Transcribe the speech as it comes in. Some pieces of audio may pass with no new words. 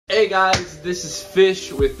Hey guys, this is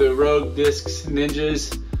Fish with the Rogue Discs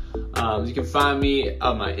Ninjas. You can find me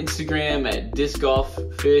on my Instagram at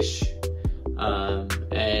discgolffish,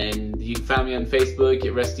 and you can find me on Facebook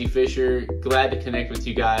at Rusty Fisher. Glad to connect with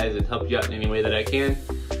you guys and help you out in any way that I can.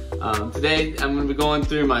 Today I'm going to be going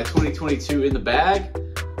through my 2022 in the bag.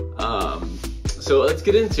 So let's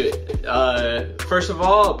get into it. First of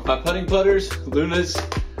all, my putting putters, Lunas.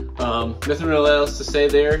 Nothing really else to say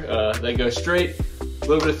there. They go straight. A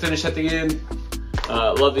little bit of finish at the end.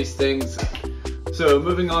 Love these things. So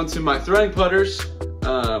moving on to my throwing putters,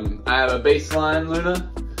 I have a baseline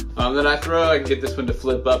Luna that I throw. I can get this one to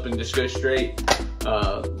flip up and just go straight.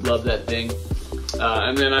 Love that thing.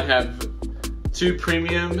 And then I have two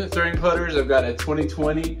premium throwing putters. I've got a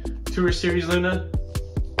 2020 Tour Series Luna.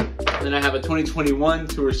 Then I have a 2021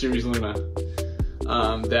 Tour Series Luna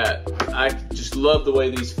that I just love the way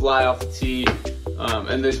these fly off the tee.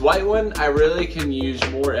 And this white one I really can use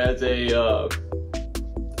more as a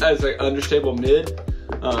understable mid.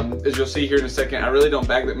 As you'll see here in a second, I really don't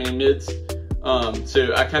bag that many mids,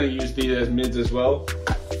 so I kind of use these as mids as well.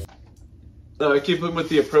 I keep them with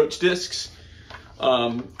the approach discs.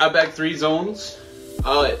 I bag 3 zones,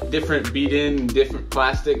 different beat-in and different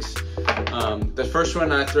plastics. The first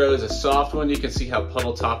one I throw is a soft one. You can see how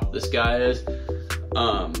puddle top this guy is.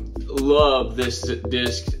 Love this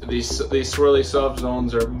disc. These swirly soft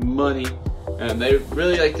zones are money, and they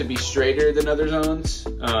really like to be straighter than other zones.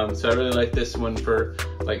 So I really like this one for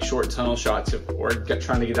like short tunnel shots or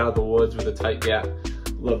trying to get out of the woods with a tight gap.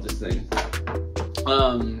 Love this thing.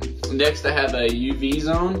 Next I have a UV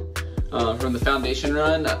zone from the Foundation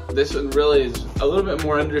Run. This one really is a little bit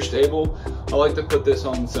more understable. I like to put this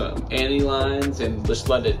on some anti lines and just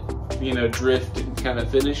let it, drift and kind of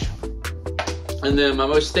finish. And then my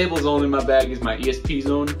most stable zone in my bag is my ESP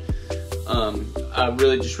zone. I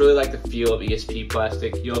really like the feel of ESP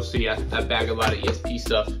plastic. You'll see I bag a lot of ESP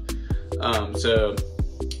stuff. So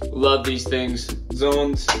love these things.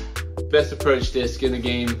 Zones, best approach disc in the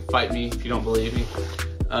game. Fight me if you don't believe me.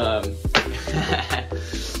 I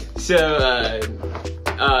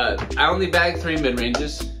only bag 3 mid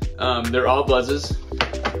ranges. They're all buzzes.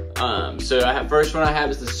 So first one I have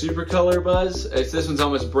is the Super Color Buzz. This one's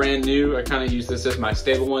almost brand new. I kind of use this as my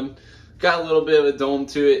stable one. Got a little bit of a dome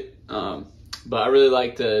to it, but I really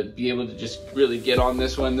like to be able to just really get on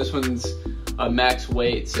this one. This one's a max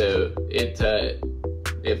weight, so it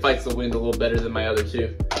fights the wind a little better than my other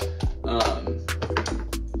two.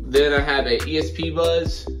 Then I have a ESP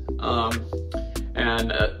Buzz,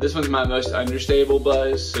 and this one's my most understable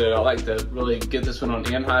buzz, so I like to really get this one on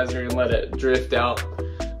anhyzer and let it drift out.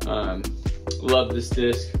 Love this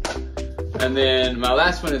disc. And then my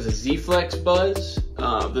last one is a Z-Flex Buzz.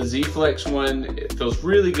 The Z-Flex one, it feels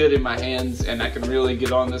really good in my hands, and I can really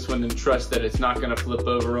get on this one and trust that it's not going to flip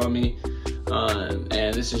over on me.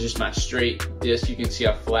 And this is just my straight disc. You can see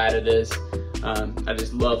how flat it is. I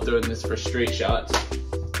just love throwing this for straight shots.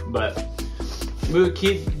 But we'll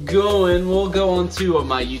keep going. We'll go on to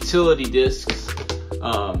my utility discs.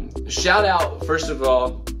 Shout out, first of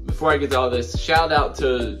all, before I get to all this, shout out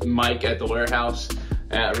to Mike at the warehouse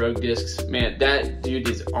at Rogue Discs. Man, that dude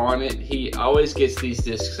is on it. He always gets these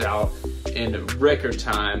discs out in record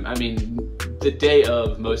time. I mean, the day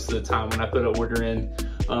of most of the time when I put an order in.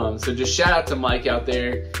 So just shout out to Mike out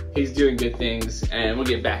there. He's doing good things, and we'll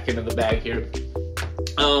get back into the bag here.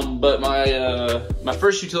 But my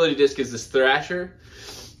first utility disc is this Thrasher.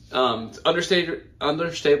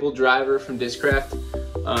 Understable driver from Discraft.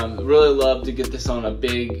 Really love to get this on a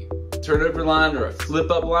big turnover line or a flip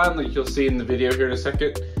up line like you'll see in the video here in a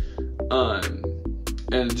second.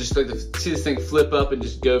 And just like to see this thing flip up and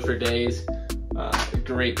just go for days.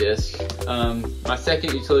 Great disc. My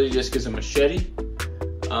second utility disc is a Machete.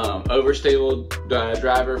 Overstable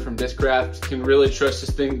driver from Discraft. Can really trust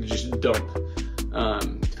this thing to just dump.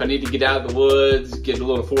 If I need to get out of the woods, get a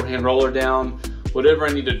little forehand roller down, whatever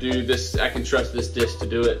I need to do, I can trust this disc to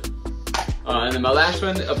do it. And then my last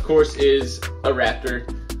one, of course, is a Raptor.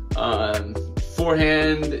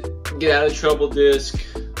 Forehand, get out of trouble disc,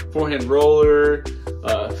 forehand roller,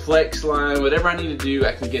 flex line, whatever I need to do,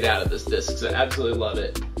 I can get out of this disc. So I absolutely love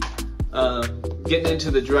it. Getting into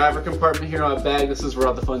the driver compartment here on my bag, this is where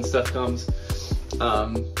all the fun stuff comes.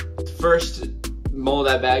 First mold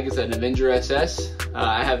I bag is an Avenger SS.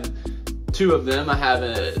 I have 2 of them. I have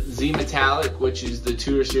a Z Metallic, which is the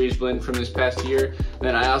Tour Series blend from this past year.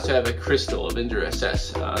 Then I also have a Crystal Avenger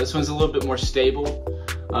SS. This one's a little bit more stable.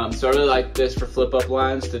 So I really like this for flip up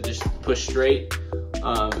lines to just push straight.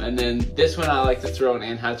 And then this one I like to throw on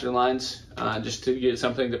anhyzer lines just to get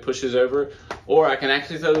something that pushes over. Or I can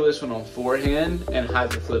actually throw this one on forehand and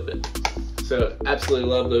hyzer flip it. So absolutely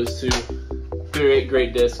love those two.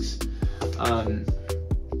 Great discs. And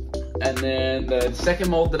then the second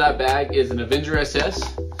mold that I bag is an Avenger SS.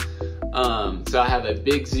 So I have a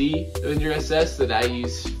Big Z Avenger SS that I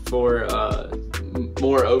use for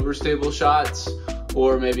more overstable shots,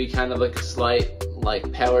 or maybe kind of like a slight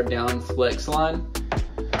like powered down flex line.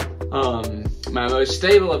 My most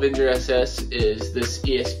stable Avenger SS is this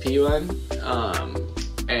ESP one,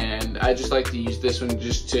 and I just like to use this one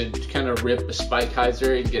just to kind of rip a spike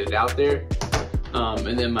hyzer and get it out there.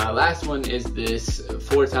 And then my last one is this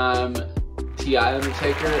 4-time TI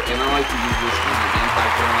Undertaker, and I like to use this on the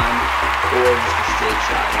anti-line or just a straight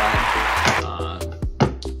shot line.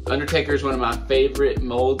 Undertaker is one of my favorite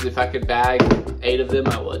molds. If I could bag 8 of them,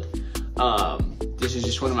 I would. This is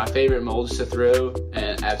just one of my favorite molds to throw,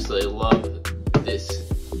 and absolutely love this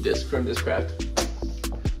disc from Discraft.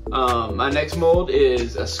 My next mold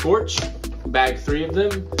is a Scorch. Bag 3 of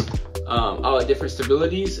them, all at different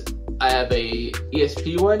stabilities. I have a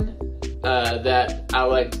ESP one that I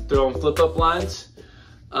like to throw on flip-up lines,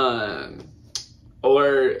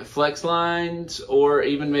 or flex lines, or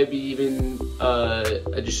maybe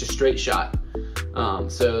just a straight shot.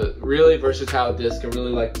 So really versatile disc. I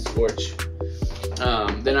really like the Scorch.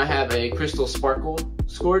 Then I have a Crystal Sparkle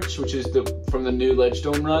Scorch, which is from the new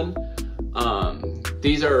Ledgestone run.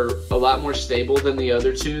 These are a lot more stable than the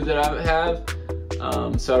other two that I have.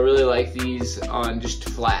 So I really like these on just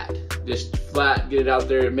flat, get it out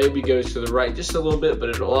there. It maybe goes to the right just a little bit, but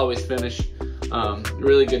it'll always finish.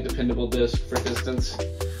 Really good dependable disc for distance.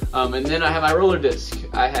 And then I have my roller disc.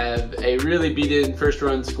 I have a really beat-in first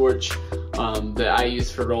run Scorch that I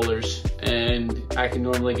use for rollers, and I can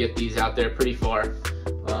normally get these out there pretty far.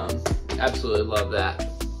 Absolutely love that.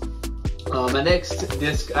 My next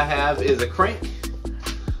disc I have is a crank.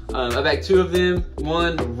 I bag 2 of them.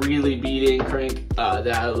 One really beat-in crank that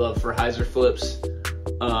I love for hyzer flips.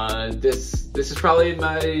 This is probably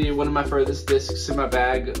one of my furthest discs in my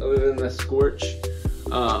bag, other than the Scorch.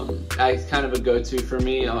 It's kind of a go-to for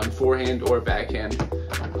me on forehand or backhand.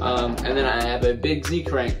 And then I have a Big Z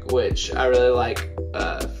crank, which I really like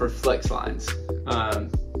for flex lines.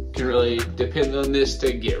 Can really depend on this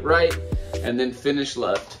to get right and then finish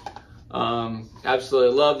left.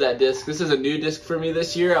 Absolutely love that disc. This is a new disc for me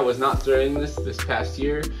this year. I was not throwing this past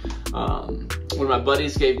year. One of my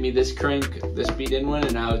buddies gave me this crank, this beat-in one,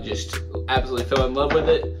 and I just absolutely fell in love with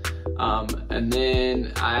it. And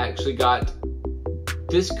then I actually got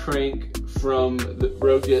this crank from the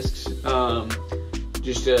Rogue Discs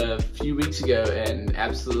just a few weeks ago, and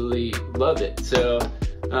absolutely love it. So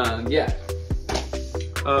yeah.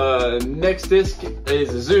 Next disc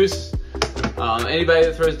is a Zeus. Anybody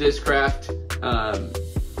that throws Discraft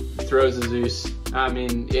throws a Zeus. I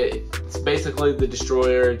mean, it's basically the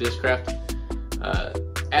destroyer Discraft.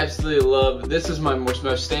 Absolutely love. This is my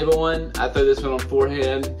most stable one. I throw this one on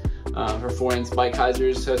forehand for forehand spike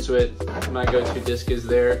hyzers. That's what my go-to disc is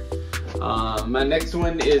there. My next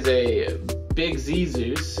one is a Big Z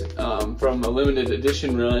Zeus from a limited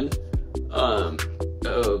edition run.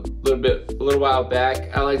 A little while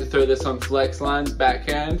back. I like to throw this on flex lines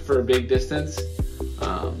backhand for a big distance.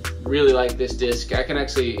 Really like this disc. I can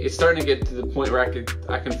actually, it's starting to get to the point where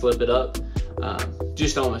I can flip it up.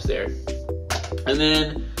 Just almost there. And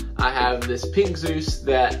then I have this pink Zeus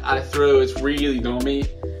that I throw. It's really domey.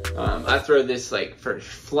 I throw this like for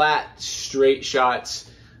flat, straight shots,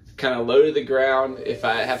 kind of low to the ground. If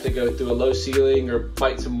I have to go through a low ceiling or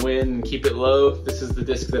fight some wind and keep it low, this is the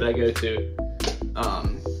disc that I go to.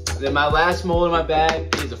 Then my last mold in my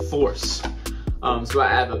bag is a Force. So I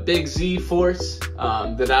have a Big Z Force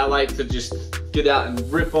that I like to just get out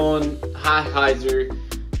and rip on high hyzer.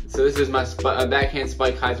 So this is my backhand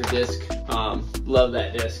spike hyzer disc. Love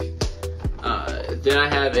that disc. Then I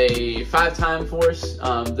have a 5-time Force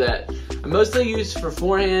that I mostly use for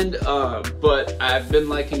forehand, but I've been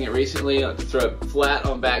liking it recently to throw it flat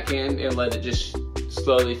on backhand and let it just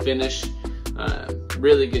slowly finish.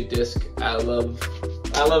 Really good disc. I love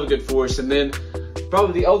a good Force. And then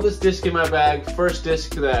probably the oldest disc in my bag, first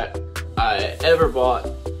disc that I ever bought,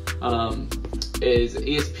 is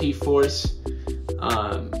ESP Force.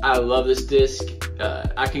 I love this disc.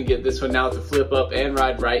 I can get this one now to flip up and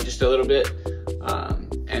ride right just a little bit.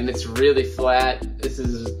 And it's really flat. This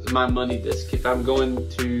is my money disc. If I'm going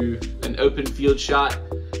to an open field shot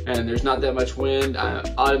and there's not that much wind, I'm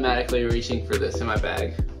automatically reaching for this in my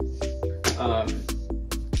bag.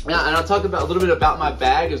 And I'll talk about a little bit about my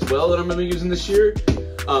bag as well that I'm going to be using this year.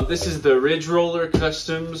 This is the Ridge Roller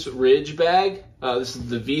Customs Ridge bag. This is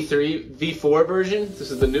the V4 version. This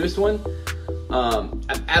is the newest one.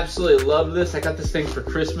 I absolutely love this. I got this thing for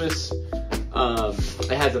Christmas.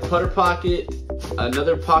 It has a putter pocket,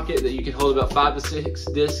 another pocket that you can hold about 5 to 6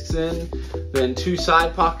 discs in, then 2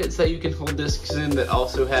 side pockets that you can hold discs in that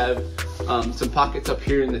also have some pockets up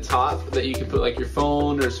here in the top that you can put like your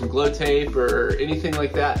phone or some glow tape or anything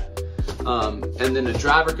like that. And then a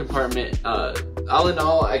driver compartment. All in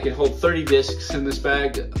all, I can hold 30 discs in this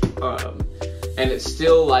bag, and it's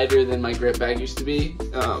still lighter than my grip bag used to be.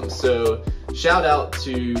 So shout out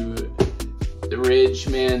to the Ridge,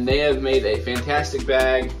 man. They have made a fantastic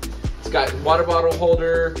bag. It's got water bottle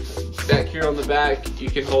holder back here on the back. You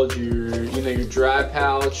can hold your, your dry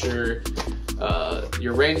pouch or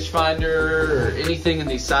your rangefinder or anything in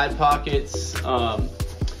these side pockets.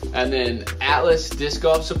 And then Atlas Disc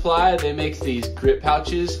Golf Supply, they make these grip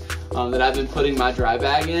pouches that I've been putting my dry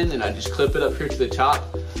bag in, and I just clip it up here to the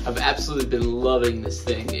top. I've absolutely been loving this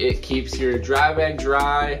thing. It keeps your dry bag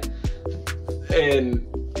dry, and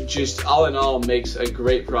just all in all makes a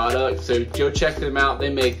great product. So go check them out. They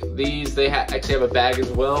make these. They actually have a bag as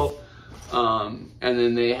well, and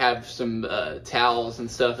then they have some towels and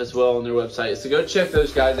stuff as well on their website. So go check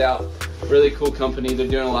those guys out. Really cool company. They're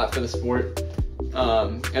doing a lot for the sport.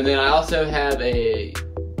 And then I also have a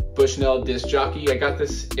Bushnell disc jockey. I got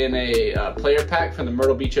this in a player pack from the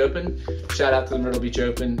Myrtle Beach Open. Shout out to the Myrtle Beach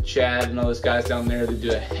Open, Chad and all those guys down there. They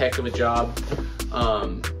do a heck of a job.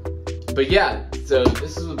 But yeah, so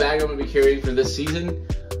this is the bag I'm going to be carrying for this season.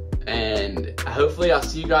 And hopefully I'll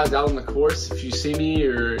see you guys out on the course. If you see me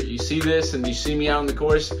or you see this and you see me out on the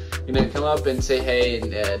course, come up and say hey,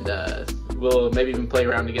 and we'll maybe even play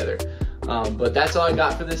around together. But that's all I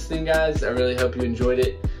got for this thing, guys. I really hope you enjoyed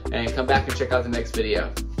it, and come back and check out the next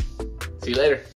video. See you later.